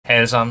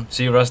alle sammen,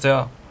 Sirius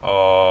der,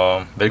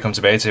 og velkommen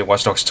tilbage til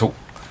Watch Dogs 2.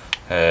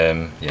 Ja,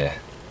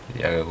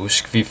 jeg kan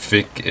huske, vi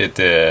fik et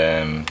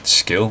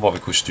skill, hvor vi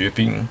kunne styre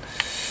bilen.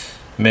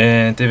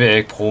 Men det vil jeg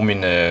ikke bruge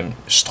min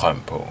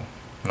strøm på.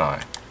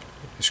 Nej,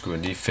 jeg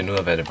skulle lige finde ud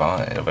af, hvad det var,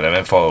 eller hvordan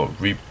man får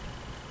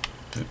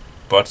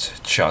rebot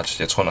charge.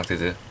 Jeg tror nok,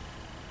 det er det.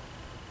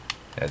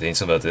 Ja, det er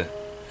eneste været det.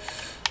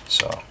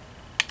 Så,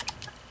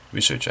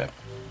 research app.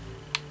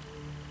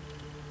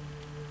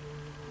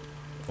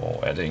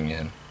 Hvor er det egentlig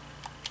hen?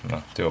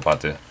 Nå, det var bare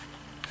det.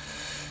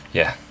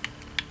 Ja.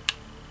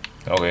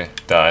 Okay,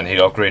 der er en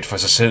helt upgrade for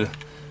sig selv.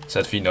 Så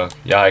er det fint nok.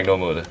 Jeg har ikke noget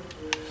mod det.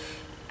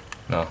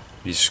 Nå,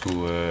 vi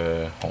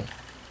skulle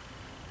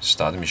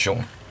starte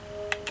mission.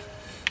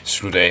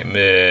 Slutte af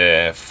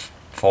med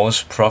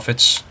False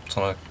Prophets.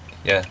 Tror nok.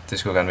 Ja, det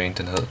skulle jeg gerne mene,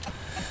 den hed.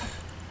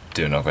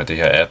 Det vil nok være det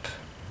her app.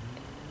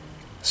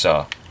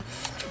 Så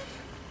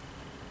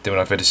det vil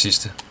nok være det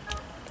sidste.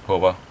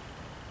 Håber.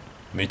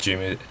 Meet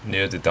Jimmy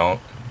near the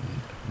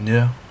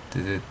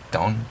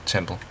down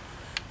temple.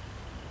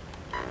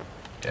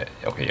 Ja,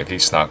 okay, jeg kan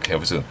ikke snakke her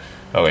på tiden.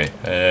 Okay,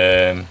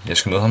 jeg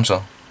skal møde ham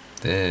så.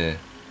 Det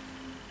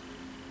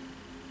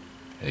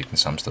er ikke den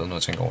samme sted, nu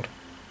jeg tænker over det.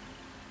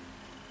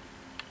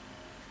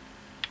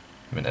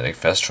 Men er det ikke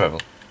fast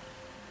travel?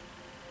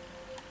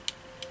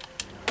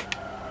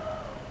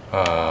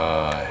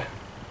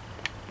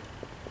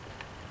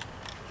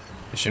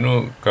 Hvis jeg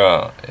nu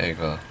gør... Jeg ikke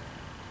hvad?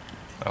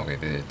 Okay,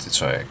 det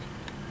tør jeg ikke.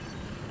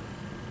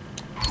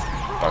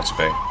 Bare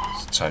tilbage.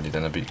 Så tager jeg lige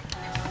den her bil.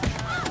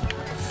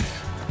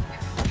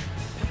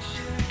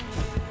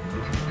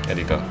 Ja,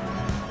 det er godt.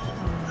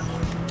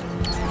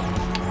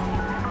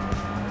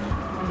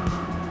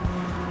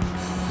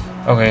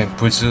 Okay,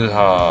 politiet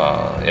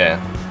har... Ja,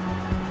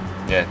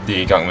 de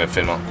er i gang med at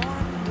finde mig.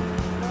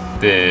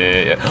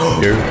 Ja.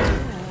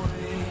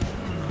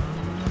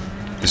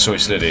 Det så I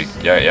slet ikke.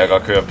 Jeg kan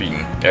godt køre bilen.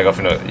 Jeg kan godt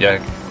finde ud af... Jeg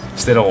er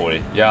stille og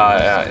rolig.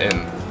 Jeg er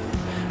en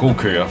god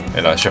kører.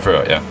 Eller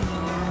chauffør, ja.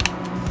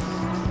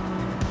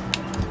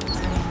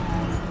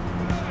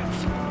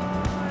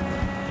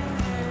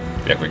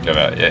 Jeg kunne ikke lade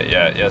være.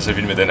 Jeg er så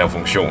vild med den her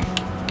funktion.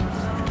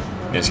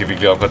 Jeg skal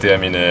virkelig opgradere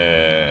min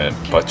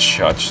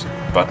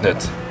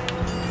botnet.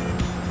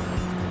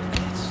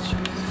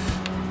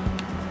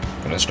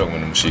 Kan jeg slukke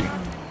med musik?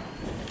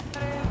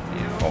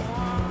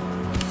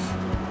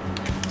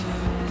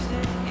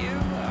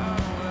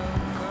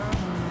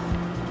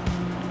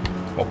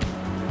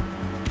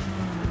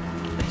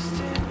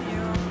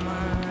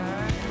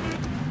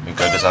 Han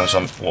gør det samme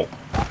som...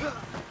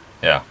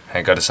 Ja,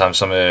 han gør det samme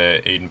som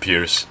Aiden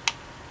Pierce.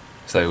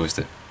 Så jeg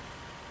husker det.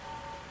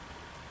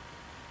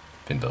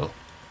 Find hvad?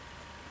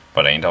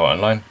 Var der en, der var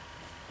online?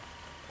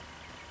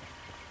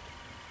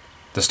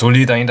 Der stod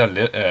lige, der er en,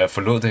 der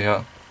forlod det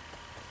her.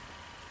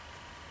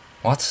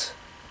 What?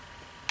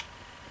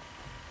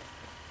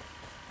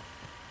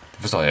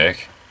 Det forstår jeg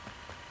ikke.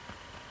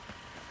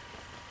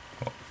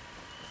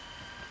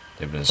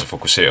 Jeg bliver så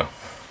fokuseret.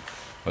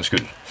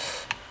 Undskyld.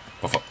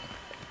 Hvorfor?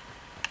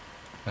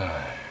 Er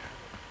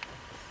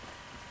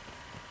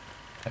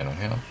der nogen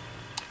her?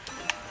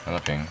 Han har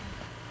penge.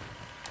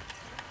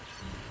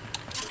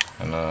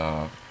 Han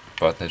har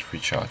botnet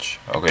recharge.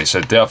 Okay,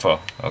 så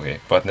derfor... Okay,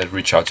 botnet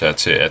recharge er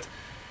til at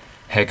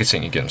hacke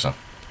ting igennem sig.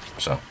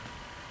 Så.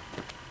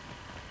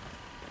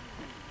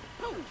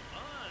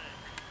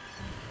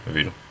 Hvad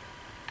vil du?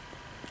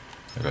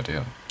 Jeg gør det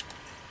her.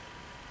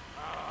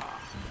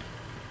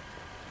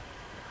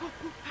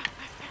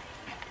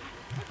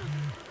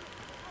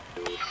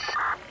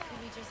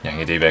 Jeg har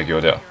ingen idé, hvad jeg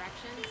gjorde der.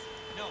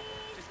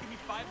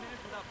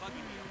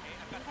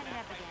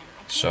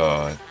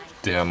 Så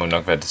det her må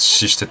nok være det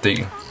sidste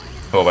del,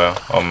 håber jeg,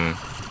 om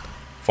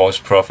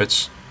False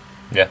Prophets.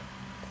 Ja,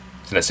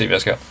 så lad os se, hvad der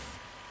sker.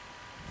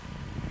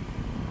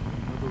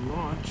 Another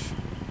launch.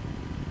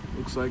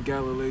 Looks like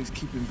Galileo's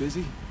keeping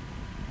busy.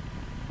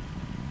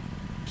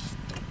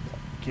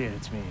 Kid,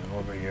 it's me. I'm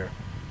over here.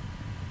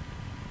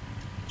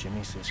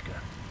 Jimmy Siska.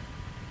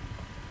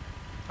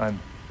 I'm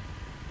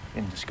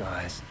in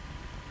disguise.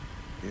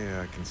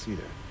 Yeah, I can see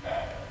that.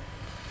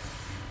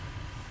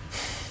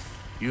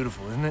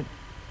 Beautiful, isn't it?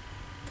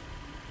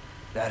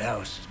 That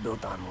house is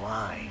built on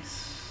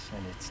lies,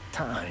 and it's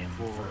time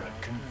for a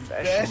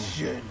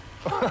confession.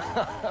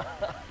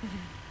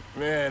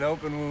 Man,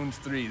 Open Wounds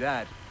 3,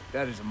 that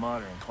is a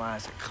modern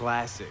classic.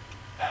 Classic.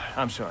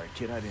 I'm sorry,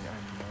 kid, I didn't know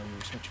you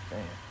were such a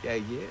fan. Yeah.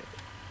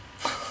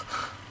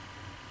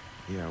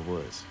 Yeah, I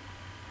was.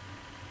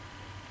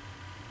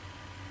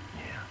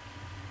 Yeah,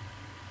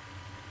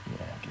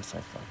 I guess I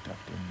fucked up,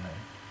 didn't I?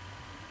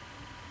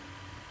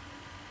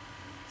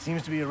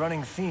 Seems to be a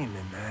running theme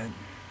in that.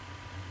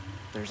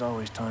 There's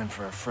always time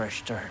for a fresh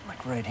start,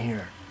 like right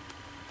here.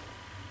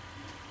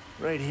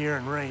 Right here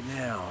and right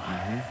now.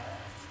 Mm-hmm.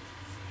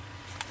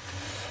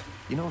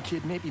 You know,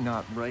 kid, maybe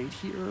not right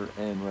here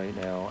and right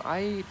now.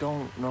 I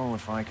don't know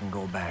if I can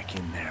go back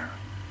in there.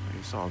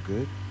 It's all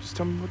good. Just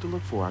tell me what to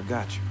look for. I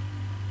got you.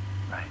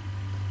 Right.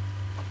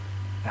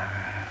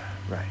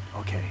 Right,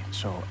 okay.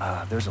 So,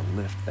 there's a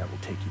lift that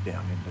will take you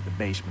down into the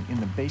basement. In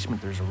the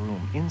basement, there's a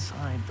room.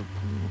 Inside the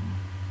room,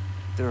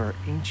 there are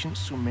ancient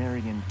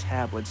Sumerian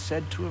tablets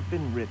said to have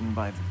been written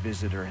by the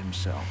visitor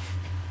himself.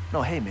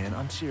 No, hey man,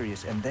 I'm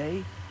serious. And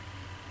they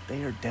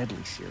are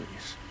deadly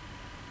serious.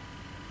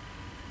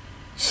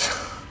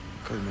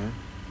 Okay, man.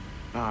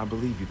 Nah, I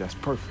believe you. That's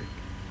perfect.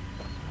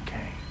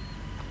 Okay.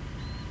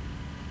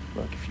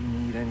 Look, if you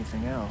need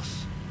anything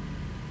else,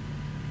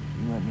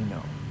 you let me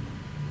know.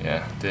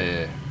 Ja,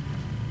 det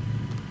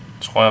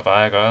tror jeg bare,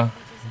 jeg gør.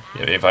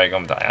 Jeg ved bare ikke,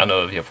 om der er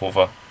noget, vi har brug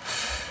for.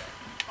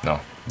 Nå,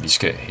 vi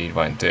skal hele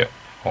vejen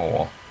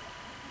derover.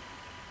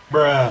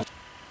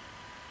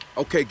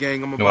 Okay,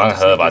 gang, I'm Nu about to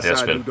havde jeg bare see det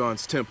her inside spil.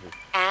 Udon's temple.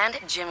 And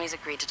Jimmy's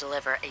agreed to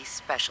deliver a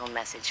special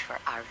message for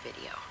our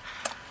video.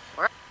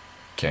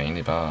 Kan jeg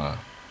egentlig bare...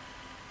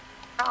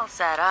 We're all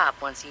set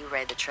up once you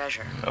raid the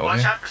treasure. Okay.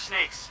 Watch out for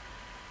snakes.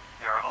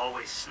 There are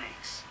always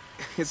snakes.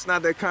 It's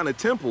not that kind of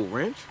temple,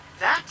 Wrench.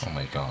 That Oh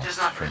my god, does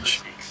not hurt the French.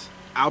 snakes.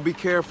 I'll be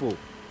careful.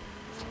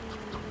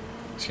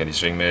 Skal jeg lige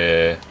svinge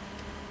med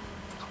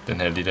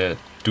den her lille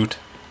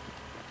dut?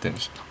 Den...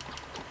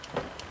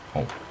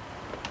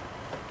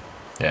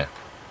 Ja.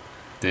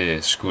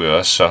 Det skulle jeg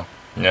også så.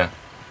 Ja.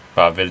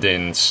 Bare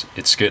vælte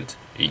et skilt.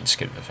 En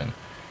skilt, hvad fanden?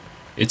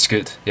 Et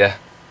skilt, ja.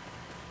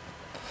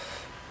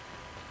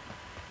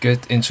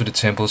 Get into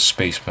the temple's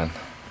basement.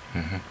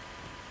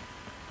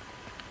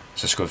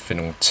 Så skulle jeg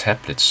finde nogle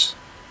tablets.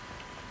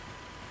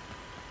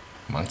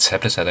 Hvor mange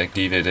tablets er der ikke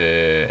lige ved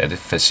det? Er det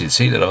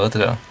facilitet eller hvad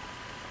det der?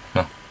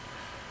 Nå.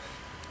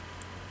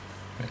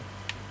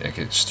 Jeg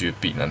kan styre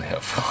bilerne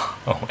herfra.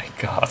 Oh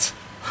my god.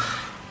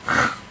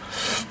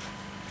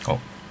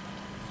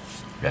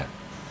 Ja.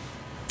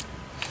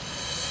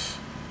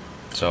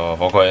 Så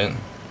hvor går jeg ind?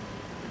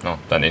 Nå,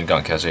 der er en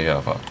indgang, kan jeg se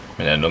herfra.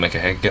 Men er det noget, man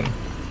kan hacke igennem?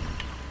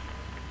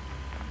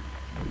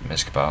 Man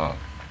skal bare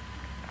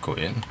gå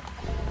ind.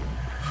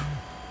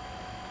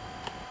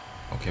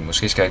 Okay,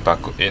 måske skal jeg ikke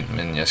bare gå ind,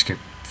 men jeg skal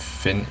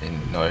finde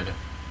en nøgle.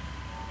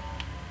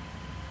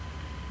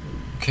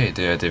 Okay,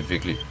 det er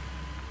virkelig...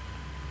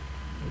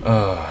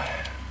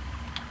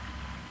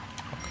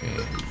 Okay.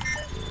 Jeg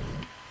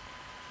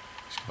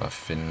skal bare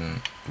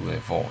finde ud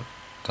af,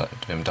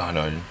 hvem der har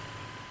nøglen.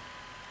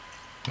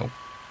 Nope.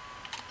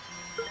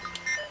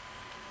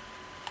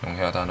 Nogen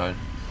her, der har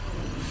nøglen.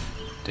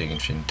 Det er ikke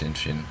en fjende, det er en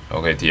fjende.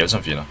 Okay, de er alle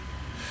sammen fjender.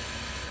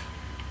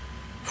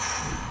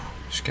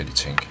 Skal de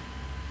tænke.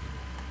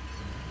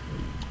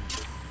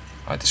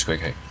 Nej, det skulle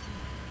jeg ikke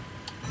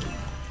have.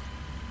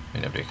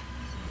 Men jeg bliver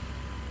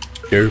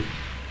ikke.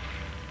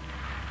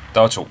 Der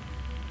var 2.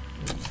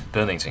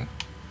 Bedre end ingenting.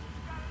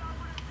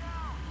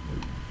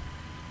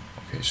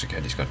 Okay, så kan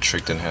jeg lige så godt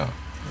trick den her.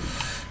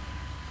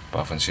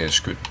 Bare for en serie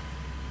skyld.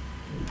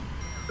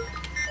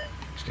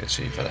 Skal jeg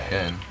se, hvad der er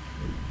herinde.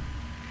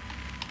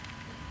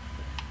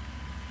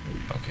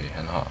 Okay,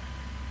 han har...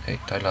 Hey,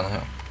 der er et eller andet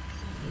her.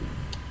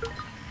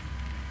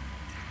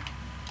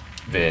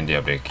 Vent et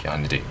øjeblik, jeg har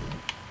en idé.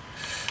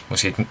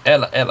 Måske ikke den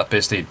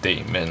allerbedste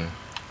idé, men...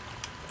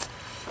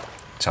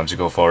 Time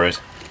to go for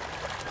it.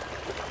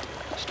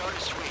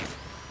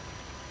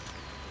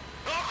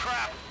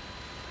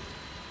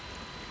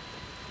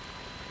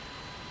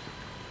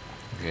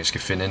 Okay, jeg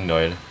skal finde en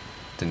nøgle.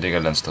 Den ligger et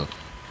eller andet sted.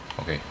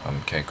 Okay,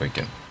 kan jeg gå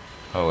igen?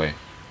 Okay,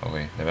 lad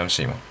være med at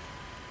se mig.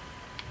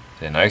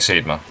 Den har ikke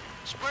set mig.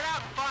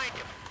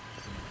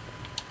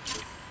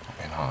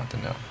 Okay, han har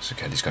den der, så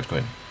kan jeg lige så godt gå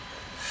ind.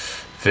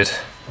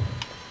 Fedt.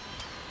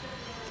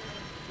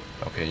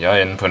 Okay, jeg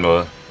er inde på en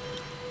måde.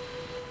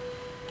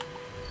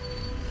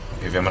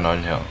 Okay, hvem er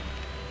nøglen her?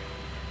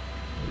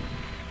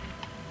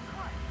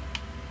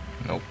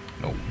 Nope.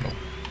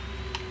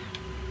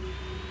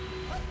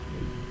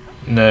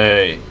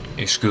 Nej,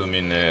 ikke skyde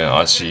min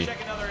RC.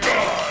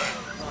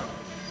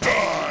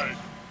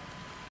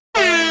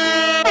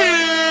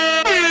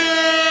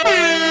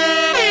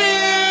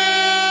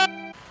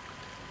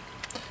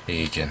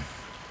 Ikke igen.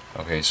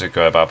 Okay, så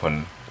gør jeg bare på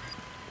en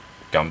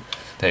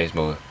gammeldags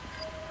måde.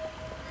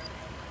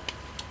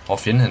 Hvor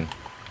finder han?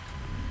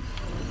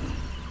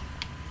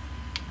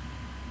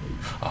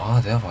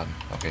 Der var den.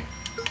 Okay.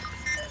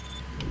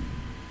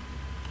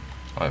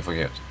 Nej,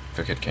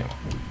 forkert kamera.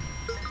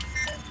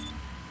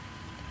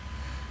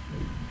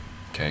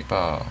 Kan jeg ikke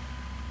bare...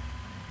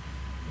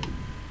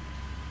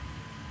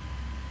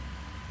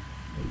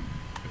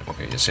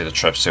 Okay, jeg sætter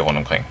traps til rundt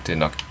omkring. Det er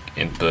nok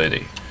en bedre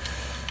idé.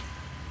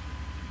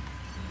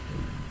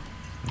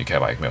 Det kan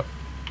jeg bare ikke mere.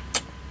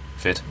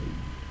 Fedt.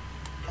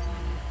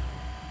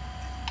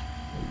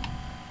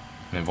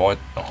 Men hvor...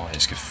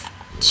 jeg skal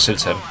selv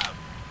tage dem.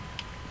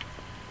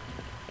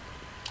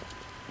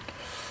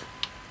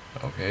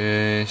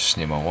 Okay,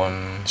 snimmer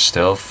rundt.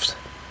 Stealth.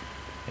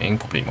 Ingen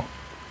problemer.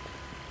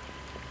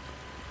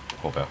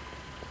 Håber jeg.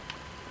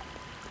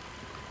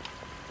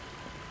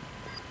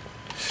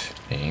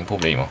 Ingen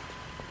problemer.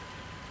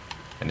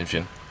 Er det en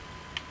fjende?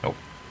 Nope.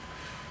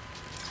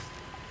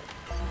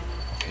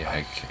 Okay, jeg har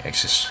ikke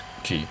access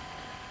key.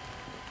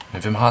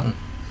 Men hvem har den?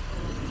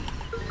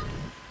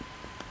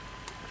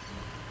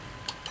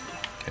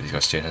 Kan jeg lige så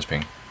godt stjæle hans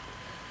penge?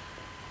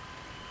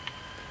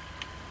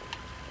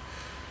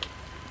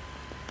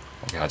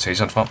 har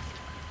taseren frem.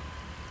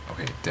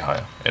 Okay, det har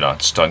jeg. Eller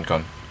et stun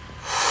gun.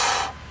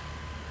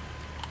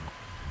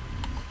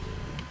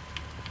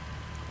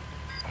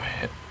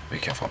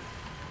 Væk herfra.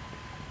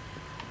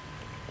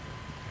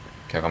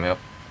 Kan jeg komme herop?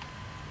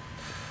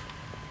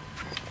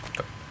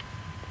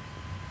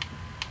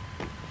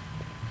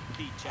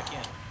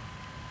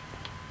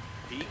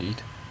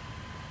 Pete?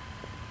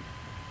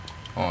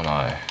 Åh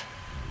nej.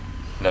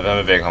 Lad være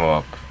med at vække ham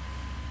op.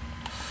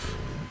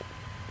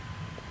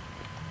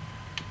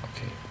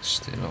 Okay,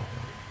 stille og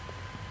roligt.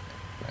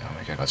 Ja, det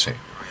kan jeg godt se.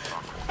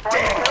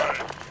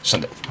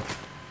 Sådan der.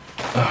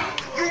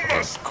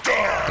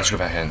 Okay. Det skulle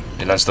være herinde. Et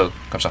eller andet sted.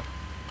 Kom så.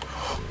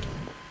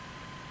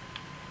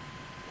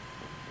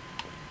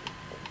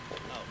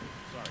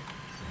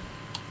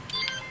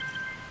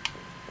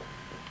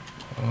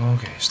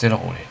 Okay, stille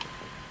og roligt.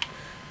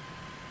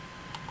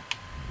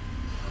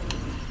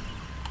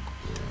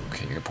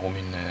 Okay, jeg kan bruge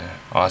min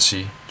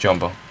RC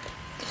jumper.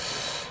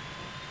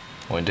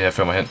 Hvor end det her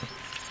fører mig hen.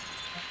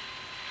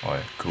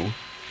 Okay, cool. Jeg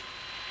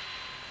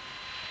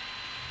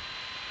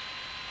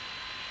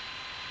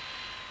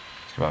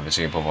skal bare være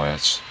sikker på, hvor jeg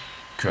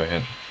kører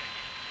hen.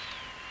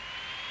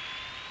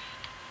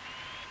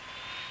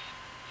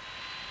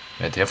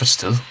 Hvad er det her for et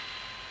sted?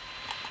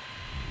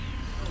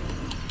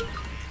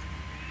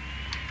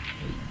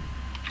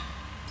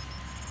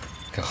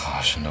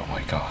 Garagen, oh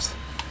my god.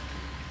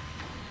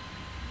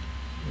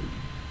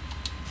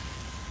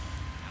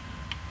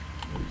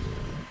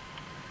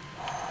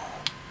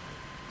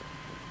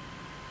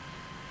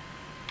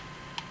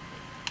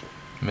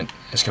 Men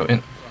jeg skal jo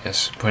ind,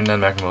 yes, på en eller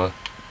anden mærkelig måde.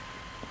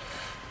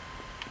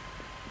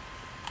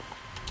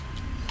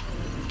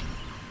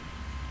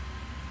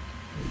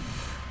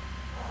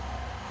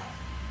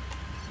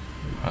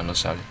 Har jeg noget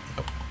særligt?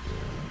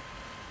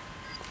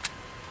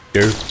 Go.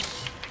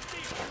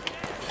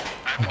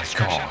 Oh my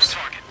god.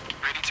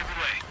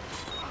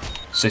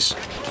 Sis.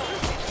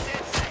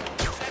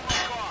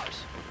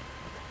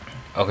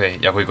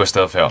 Okay, jeg kunne ikke gå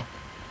afsted før.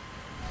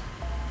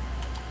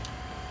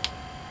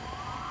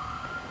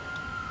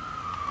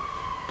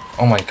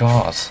 Oh my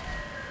god.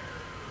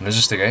 Jeg er nødt til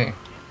at stikke af.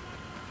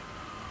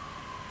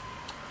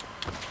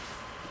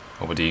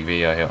 Håber de ikke ved,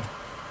 jeg er her.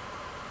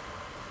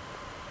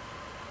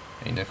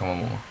 En der kommer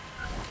mod.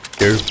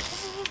 Go.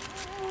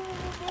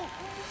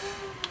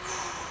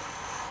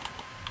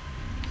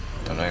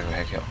 Der er noget, jeg kan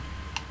hacke her.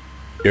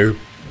 Go.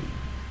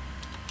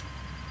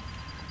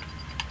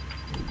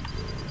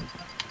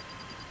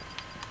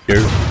 Go.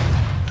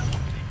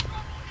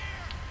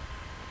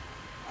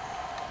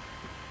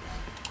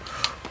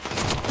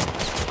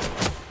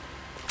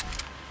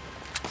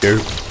 Go.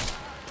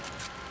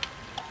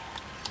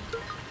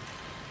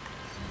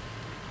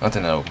 Og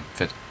den er åben.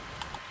 Fedt.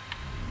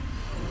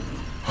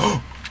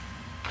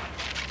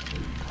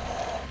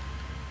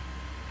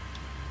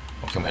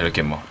 Okay, jeg må hellere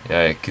gemme mig.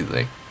 Jeg gider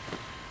ikke.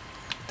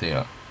 Det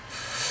her.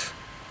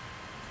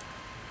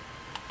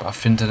 Bare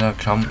find det der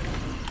klamme.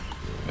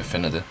 Hvad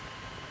fanden er det?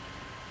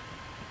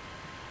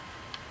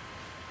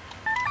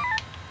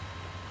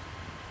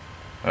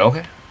 Ja,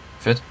 okay.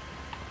 Fedt.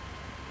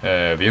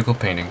 Vehicle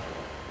painting.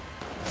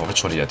 Hvorfor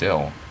tror de, jeg er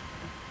derovre?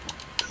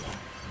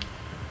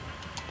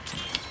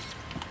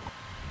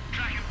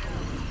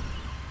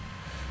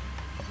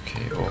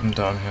 Okay, åbn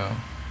døren her.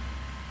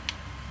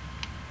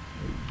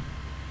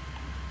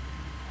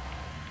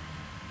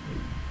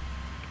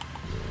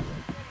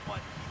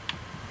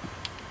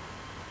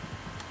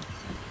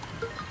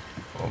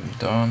 Åbn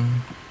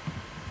døren.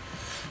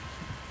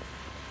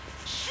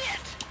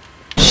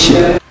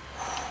 Shit!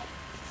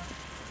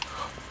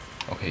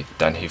 Okay,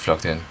 der er en hel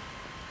flok derinde.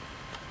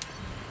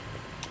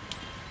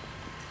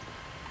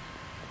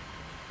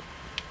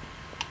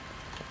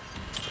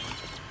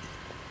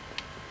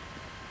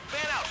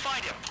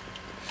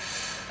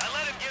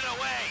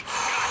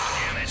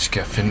 Skal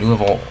jeg finde ud af,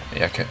 hvor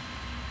jeg kan...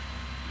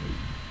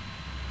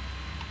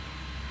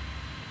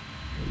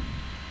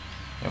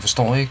 Jeg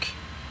forstår ikke.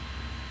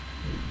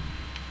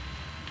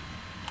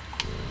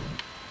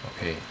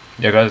 Okay,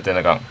 jeg gør det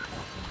denne gang.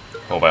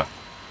 Håber jeg.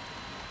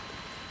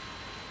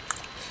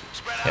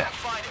 Ja.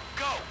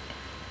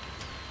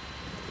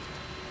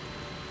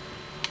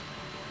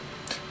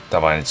 Der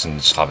var en sådan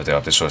trappe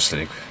deroppe, det så jeg slet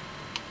ikke.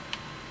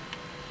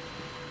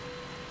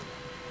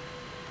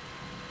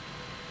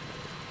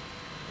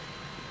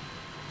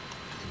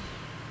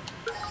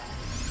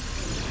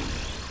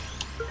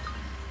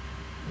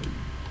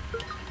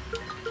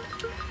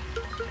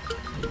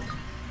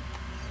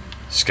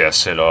 Skal jeg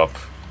selv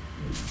op?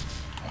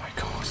 Oh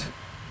my god.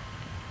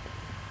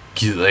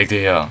 Gider ikke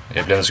det her.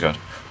 Jeg bliver så godt.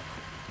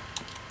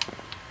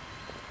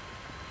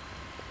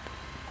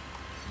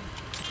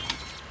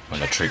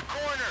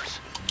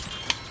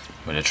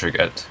 Må jeg trick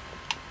alt?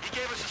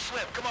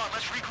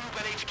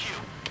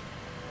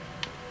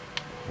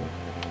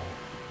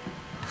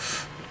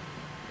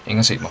 Ingen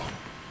har set mig.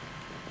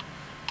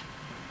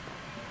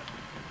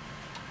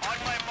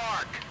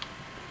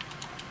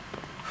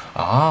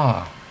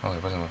 Ah,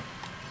 okay, på den måde.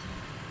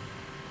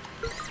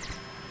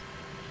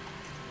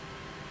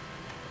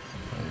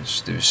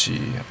 Det vil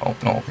sige...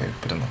 okay,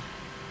 på den måde.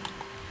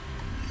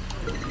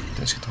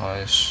 Den skal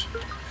drejes.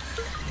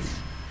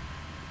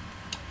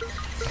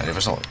 Nej, det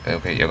forstår jeg.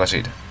 Okay, jeg kan godt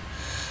se det.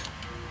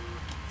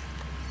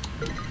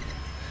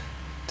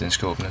 Den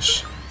skal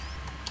åbnes.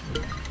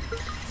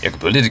 Jeg kan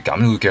både lidt i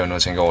gamle udgave, når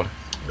jeg tænker over det.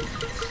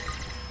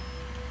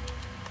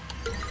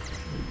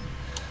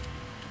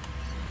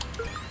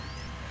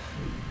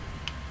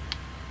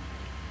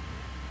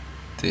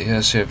 Det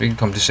her ser virkelig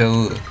kompliceret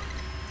ud.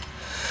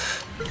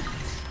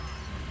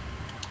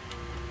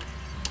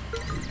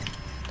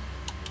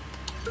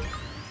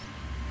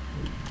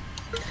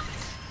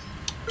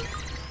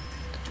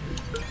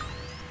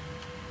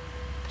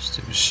 Så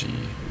det vil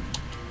sige...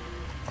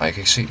 Nej, jeg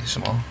kan ikke se så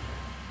meget.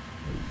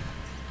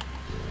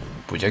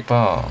 Burde jeg ikke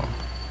bare...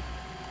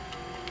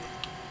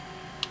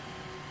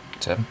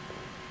 tage dem?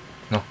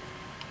 Nå.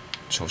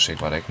 Så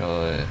sikkert var der ikke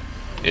noget...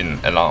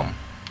 en alarm.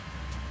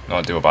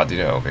 Nå, det var bare de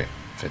der, okay.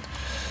 Fedt.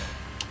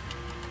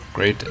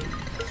 Great.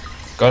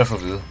 Godt at få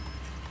at vide.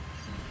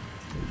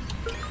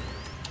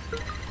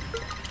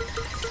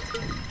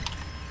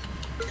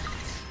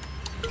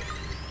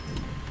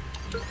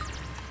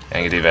 Jeg har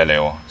ingen idé, hvad jeg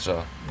laver,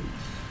 så...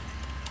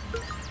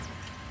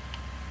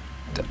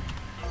 Der.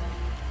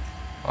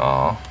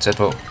 Tæt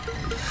på.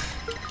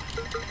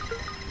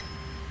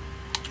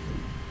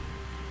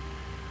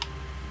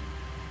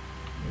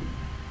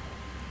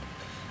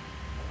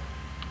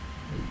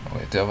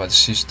 Okay, der var det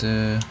sidste...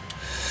 Jeg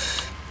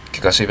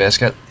kan godt se, hvad jeg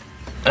skal.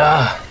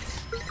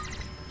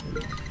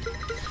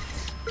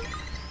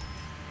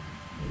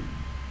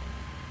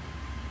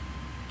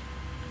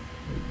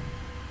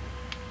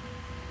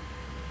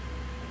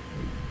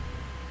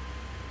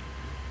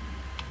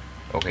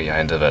 Okay, jeg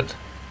har intet valgt.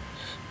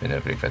 Men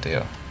jeg ved ikke, hvad det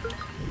er.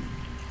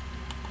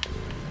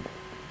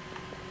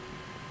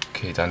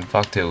 Okay, der er en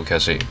vagt derude, kan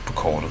jeg se på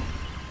kortet.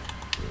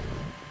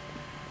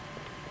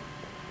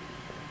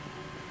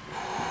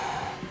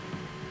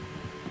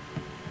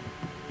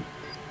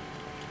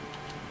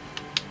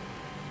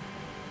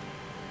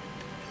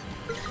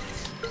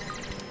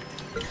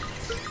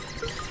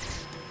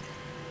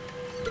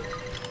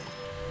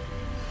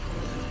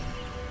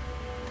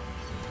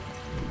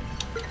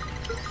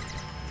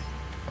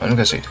 Og nu kan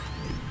jeg se det.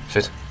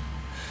 Fedt.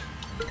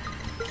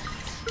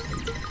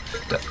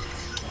 Der.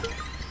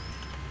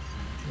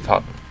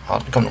 Hold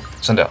den. Kom nu.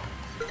 Sådan der.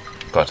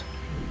 Godt.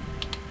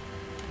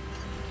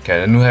 Kan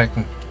jeg nu hacke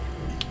den?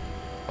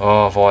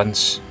 Hvor er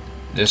dens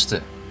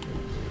liste?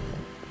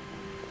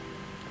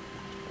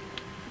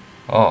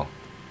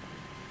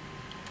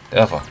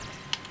 Derfor.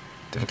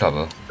 Det forklarer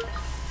bedre.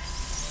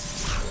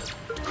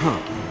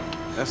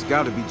 That's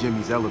gotta be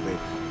Jimmy's elevator.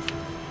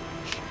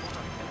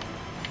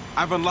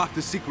 I've unlocked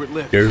the secret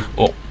lift.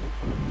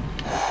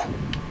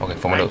 Okay,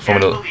 få mig ned.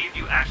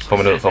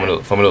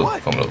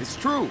 It's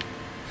true.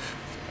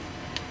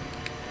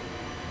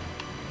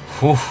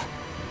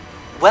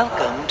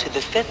 Welcome to the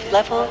 5th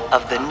level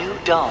of the new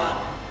dawn,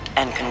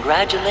 and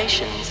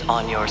congratulations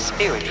on your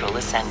spiritual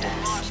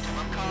ascendance.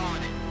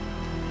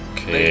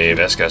 Okay,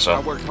 hvad skal jeg så?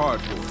 I worked hard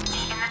for it.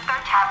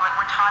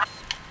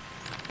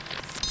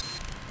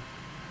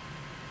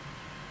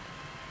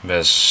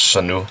 Hvad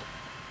så nu?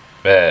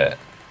 Hvad?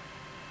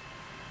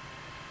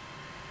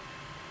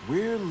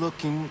 We're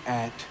looking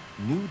at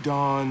New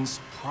Dawn's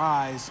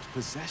prized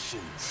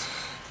possessions.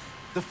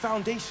 The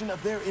foundation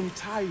of their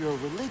entire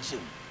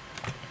religion.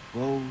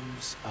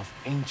 Rows of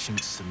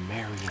ancient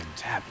Sumerian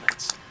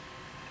tablets.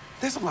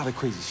 There's a lot of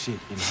crazy shit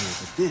in here,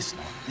 but this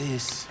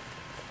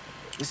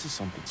is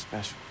something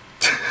special.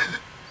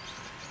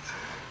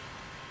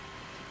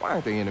 Why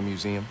aren't they in a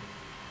museum?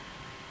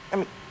 I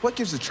mean, what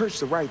gives the church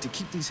the right to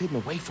keep these hidden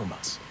away from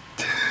us?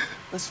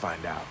 Let's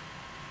find out.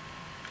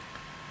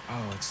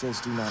 Oh, it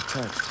says do not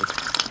touch, but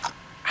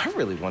I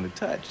really want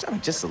to touch. I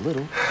mean, just a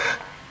little.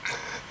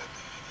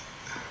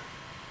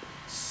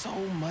 So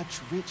much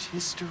rich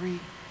history.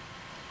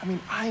 I mean,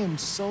 I am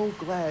so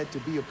glad to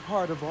be a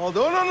part of all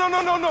the...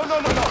 No.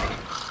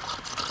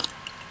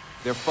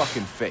 They're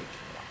fucking fake.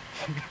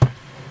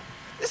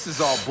 This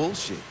is all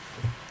bullshit.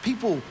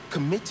 People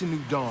commit to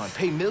New Dawn,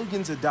 pay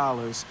millions of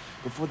dollars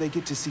before they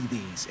get to see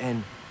these,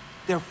 and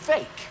they're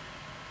fake.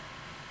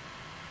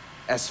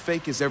 As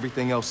fake as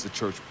everything else the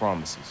church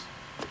promises.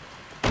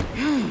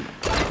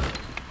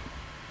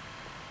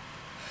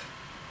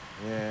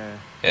 Yeah.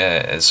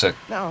 Ja, altså...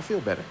 Now I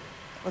feel better.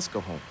 Let's go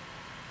home.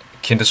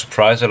 Kinder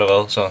surprise eller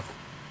hvad, så...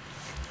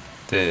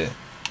 Det...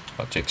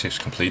 Objectives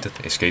completed.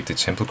 Escape the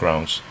temple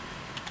grounds.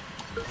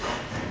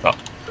 Nå.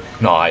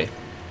 Nej.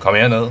 Kom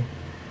herned.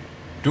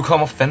 Du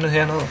kommer fandme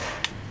herned.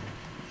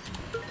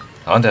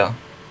 Sådan der.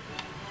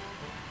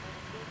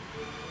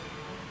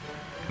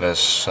 Hvad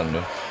så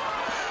nu?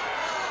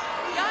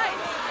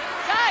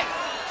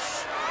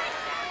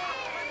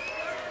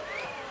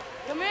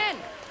 Come in.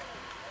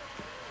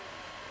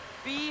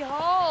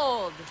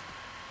 Behold.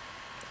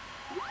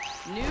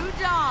 New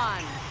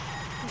Dawn.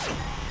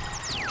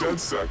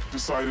 Dansk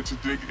decided to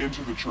dig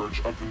into the Church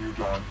of the New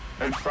Dawn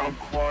and found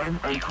crime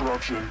and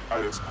corruption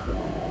at its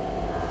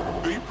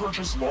core. They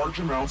purchased large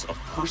amounts of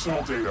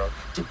personal data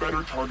to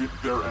better target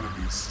their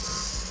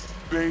enemies.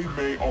 They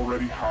may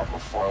already have a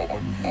file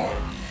on you.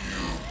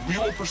 We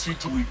will proceed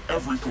to leak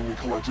everything we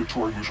collected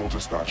to our usual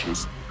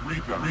dispatches.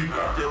 Read them,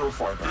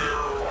 verify them.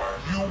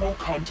 You will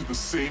come to the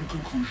same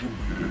conclusion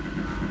we did.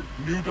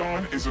 New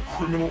Dawn is a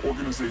criminal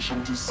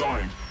organization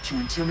designed to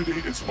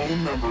intimidate its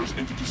own members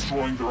into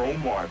destroying their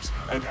own lives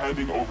and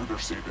handing over their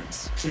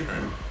savings.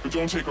 But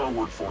don't take our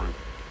word for it.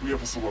 We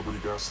have a celebrity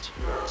guest.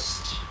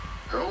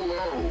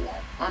 Hello,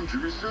 I'm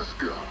Jimmy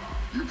Siska.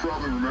 You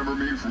probably remember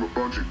me from a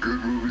bunch of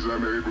good movies I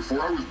made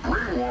before I was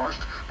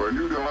brainwashed by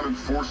New Dawn and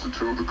forced to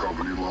toe the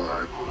company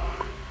line.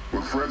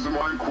 When friends of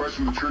mine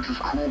questioned the church's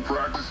cruel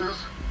practices,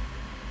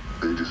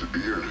 they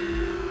disappeared.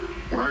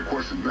 When I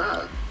questioned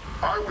that,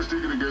 I was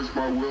taken against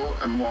my will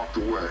and locked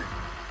away.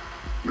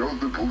 Know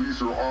that the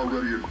police are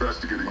already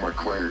investigating my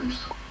claims.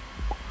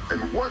 And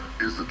what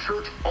is the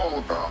church all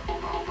about?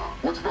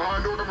 What's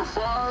behind door number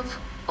 5?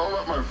 I'll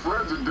let my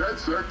friends in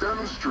DedSec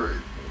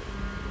demonstrate.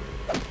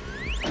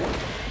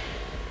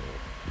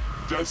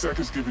 DedSec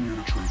has given you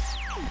the truth.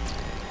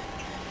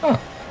 Huh.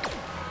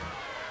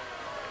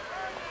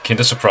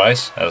 Kinder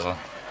surprise, altså.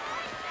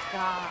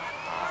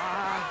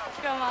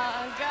 Come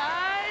on,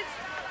 guys.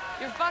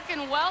 You're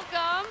fucking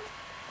welcome.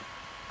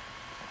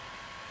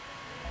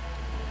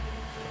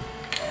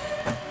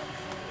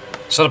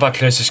 Så er der bare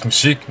klassisk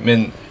musik,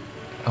 men...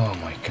 Oh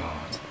my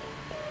god.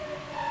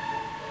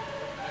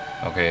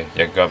 Okay,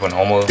 jeg kan gøre på en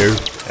hård måde.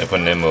 Eller på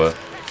en nem måde.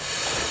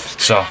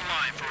 Så.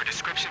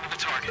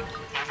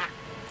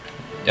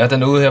 Ja,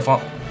 den er ude herfra.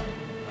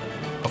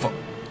 Hvorfor?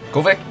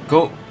 Gå væk.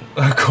 Gå.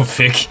 Gå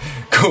væk.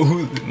 Gå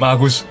ud,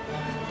 Markus.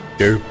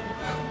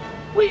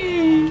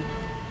 Whee.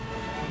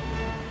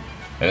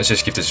 Jeg er nødt til at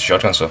skifte til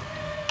shotgun, så.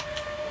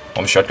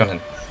 Hvor er shotgun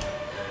hen?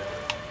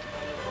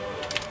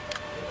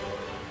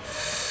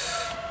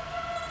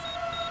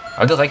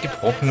 Jeg har aldrig rigtig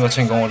brugt den nu at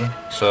tænke over det,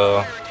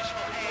 så...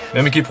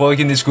 Hvem vil prøve at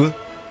give den et skud? Det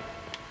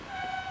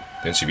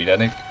er en civil, er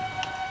den ikke?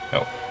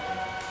 Jo.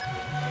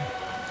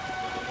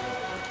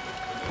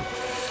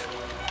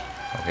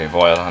 Okay,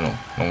 hvor er der nu?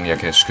 Nogen jeg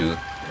kan skyde.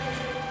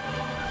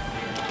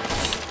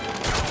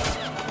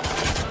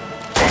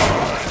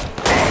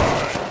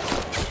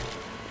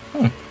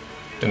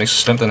 Den er ikke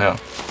så slem, den her.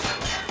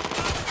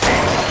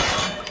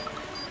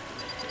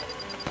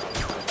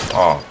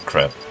 Åh,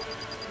 crap.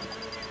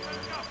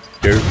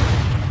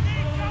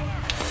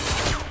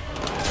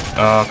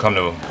 Kom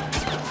nu.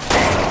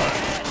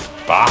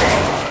 Bare.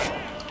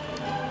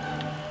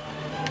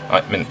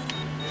 Nej, men...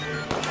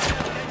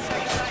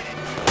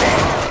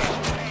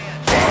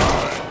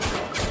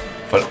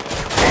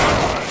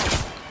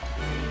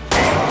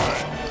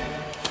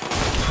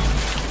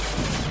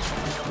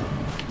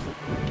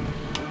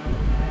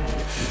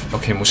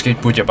 Okay, måske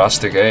burde jeg bare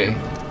stikke af.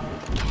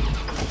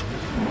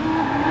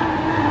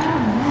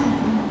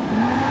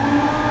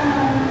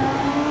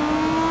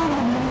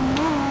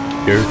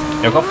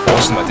 Jeg kan godt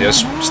forestille mig, at det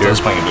er stadig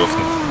springe i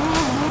luften.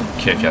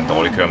 Kæft, jeg er en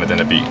dårlig kører med den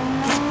her bil.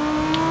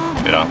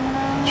 Eller,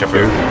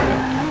 chauffør.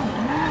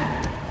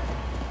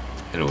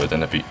 Eller ud af den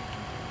her bil.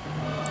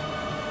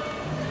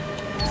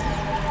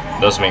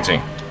 Noget som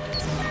ingenting.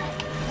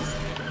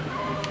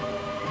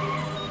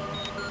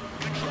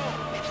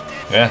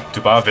 Ja, du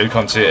er bare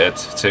velkommen til at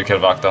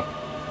tilkalde vagter.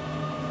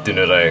 Det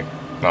nytter ikke.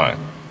 Nej,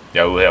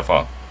 jeg er ude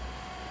herfra.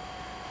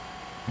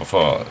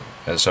 Hvorfor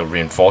er det så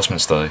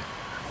reinforcement stadig?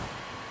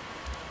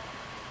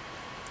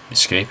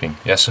 Escaping.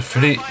 Ja,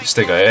 selvfølgelig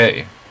stikker jeg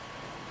af.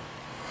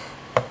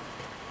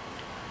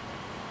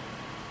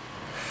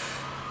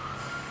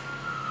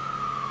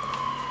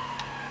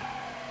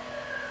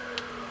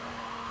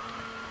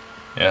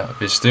 Ja,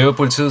 hvis det er jo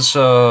politiet,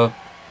 så...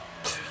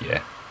 Ja.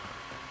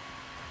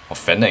 Hvor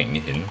fanden er jeg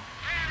egentlig henne?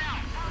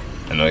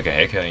 Er der noget, jeg kan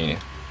hacke her egentlig?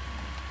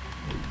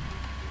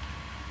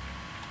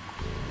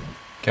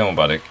 Kan man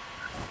bare ikke.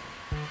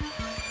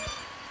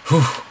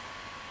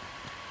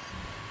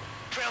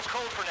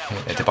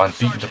 Ja, det er bare en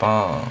bil, det er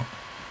bare...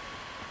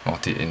 Nå,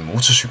 det er en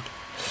motorcykel.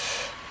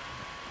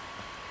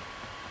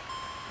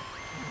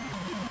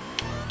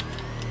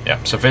 Ja,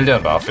 så vælger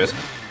jeg bare fedt.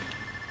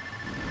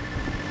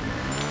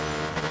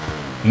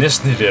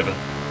 Næsten i level.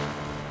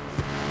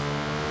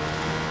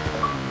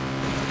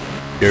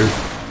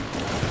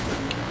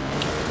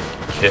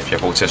 Kæft, jeg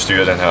er god til at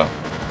styre den her.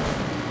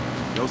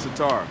 No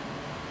Sitar.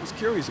 Was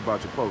curious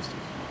about your posters.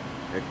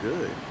 They're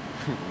good.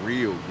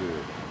 Real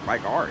good.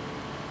 Like art.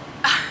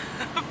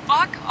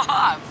 Fuck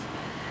off.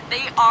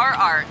 They are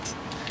art.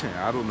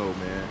 I don't know,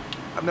 man.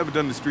 I've never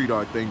done the street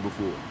art thing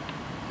before.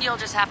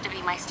 You'll just have to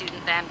be my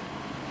student then.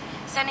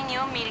 Sending you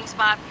a meeting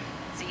spot.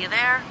 See you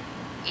there,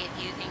 if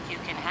you think you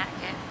can hack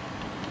it.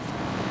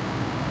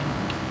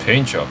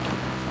 Paint job.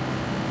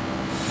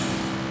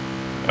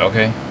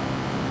 Okay.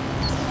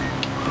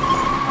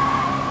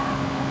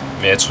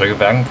 Men jeg trykker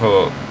hverken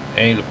på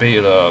A eller B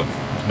eller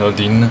noget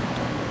lignende.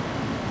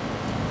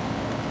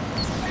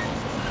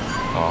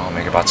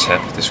 Man kan bare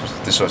tabe.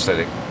 Det så jeg slet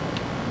ikke.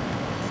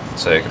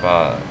 Så jeg kan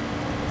bare...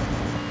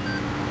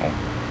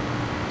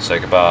 Så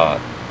jeg kan bare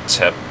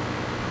tabe.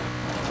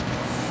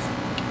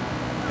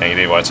 Jeg har ingen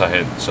idé, hvor jeg tager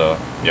hen, så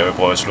jeg vil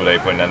prøve at slutte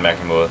af på en anden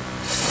mærkelig måde.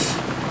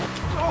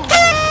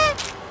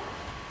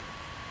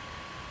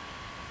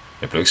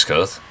 Jeg blev ikke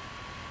skadet.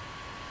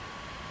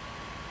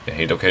 Jeg er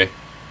helt okay.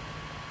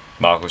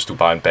 Markus, du er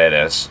bare en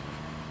badass.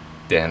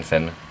 Det er han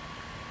fandme.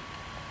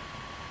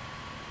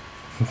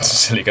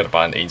 Så ligger der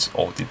bare en ens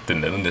år.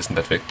 Den er næsten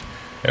perfekt.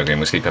 Ja, okay,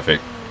 måske ikke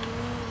perfekt.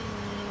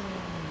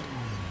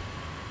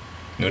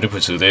 Nu er det på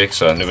tide, ikke?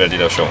 Så nu vil jeg lige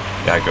lave sjov.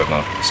 Jeg har ikke gjort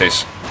noget.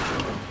 Ses.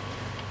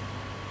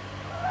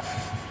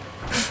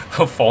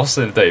 Og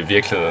forestil dig i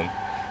virkeligheden.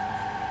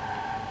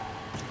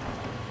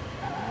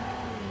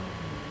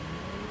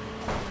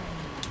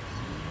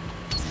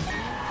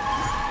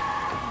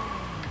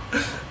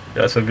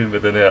 Jeg er så vild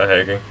med den her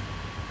hacking.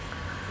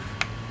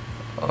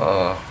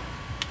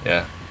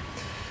 Ja.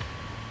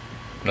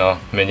 Nå,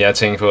 men jeg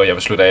tænker på, at jeg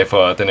vil slutte af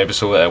for den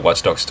episode af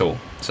Watch Dogs 2.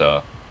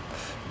 Så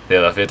det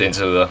har været fedt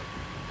indtil videre.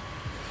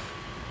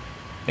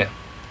 Ja,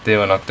 det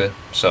var nok det.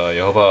 Så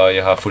jeg håber,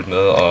 jeg har fulgt med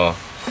og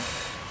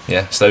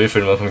ja, stadig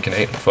følge med på min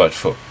kanal for at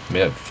få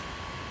mere.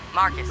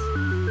 Marcus,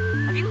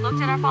 have you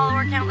looked at our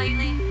follower count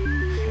lately?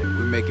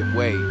 We're making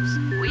waves.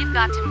 We've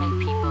got to make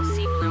people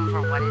see Bloom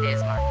for what it is,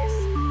 Marcus.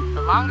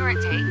 The longer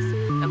it takes,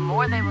 the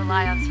more they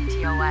rely on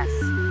CTOS.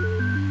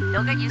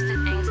 They'll get used to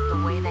things the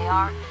way they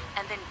are,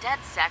 and then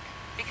DedSec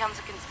becomes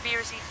a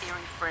conspiracy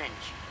theory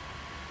fringe.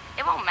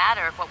 It won't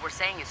matter if what we're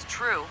saying is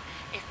true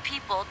if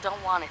people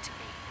don't want it to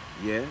be.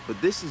 Yeah, but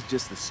this is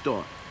just the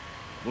start.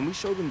 When we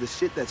show them the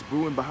shit that's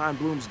brewing behind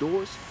Bloom's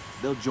doors,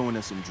 they'll join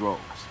us in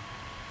droves.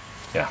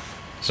 Ja,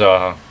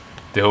 så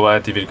det håber jeg,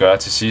 at de vil gøre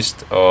til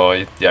sidst, og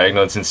jeg er ikke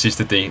nået til den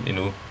sidste del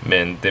endnu,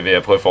 men det vil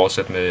jeg prøve at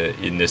fortsætte med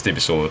i den næste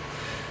episode.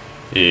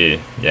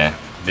 Ja,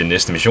 ved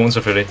næste mission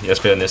selvfølgelig. Jeg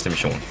spiller næste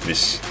mission,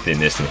 hvis det er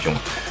næste mission.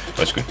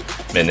 Undskyld.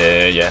 Men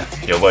ja,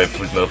 jeg håber, I har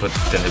fulgt med på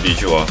den her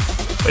video,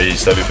 og I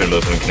stadig vil følge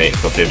med på min kanal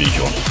for flere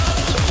videoer.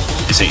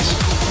 Så vi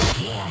ses.